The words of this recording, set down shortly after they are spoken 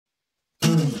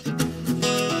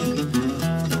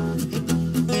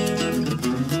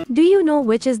Do you know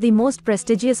which is the most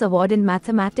prestigious award in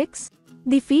mathematics?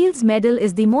 The Fields Medal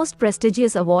is the most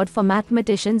prestigious award for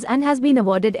mathematicians and has been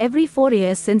awarded every 4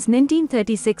 years since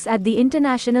 1936 at the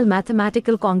International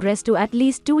Mathematical Congress to at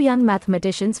least 2 young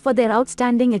mathematicians for their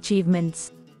outstanding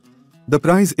achievements. The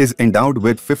prize is endowed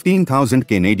with 15,000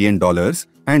 Canadian dollars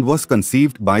and was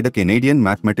conceived by the Canadian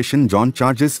mathematician John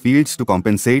Charles Fields to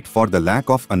compensate for the lack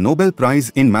of a Nobel Prize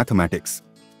in mathematics.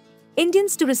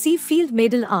 Indians to receive Field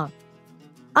Medal are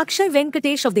Akshay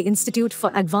Venkatesh of the Institute for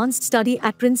Advanced Study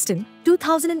at Princeton,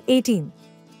 2018.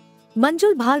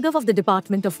 Manjul Bhargava of the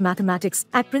Department of Mathematics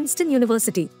at Princeton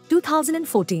University,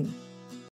 2014.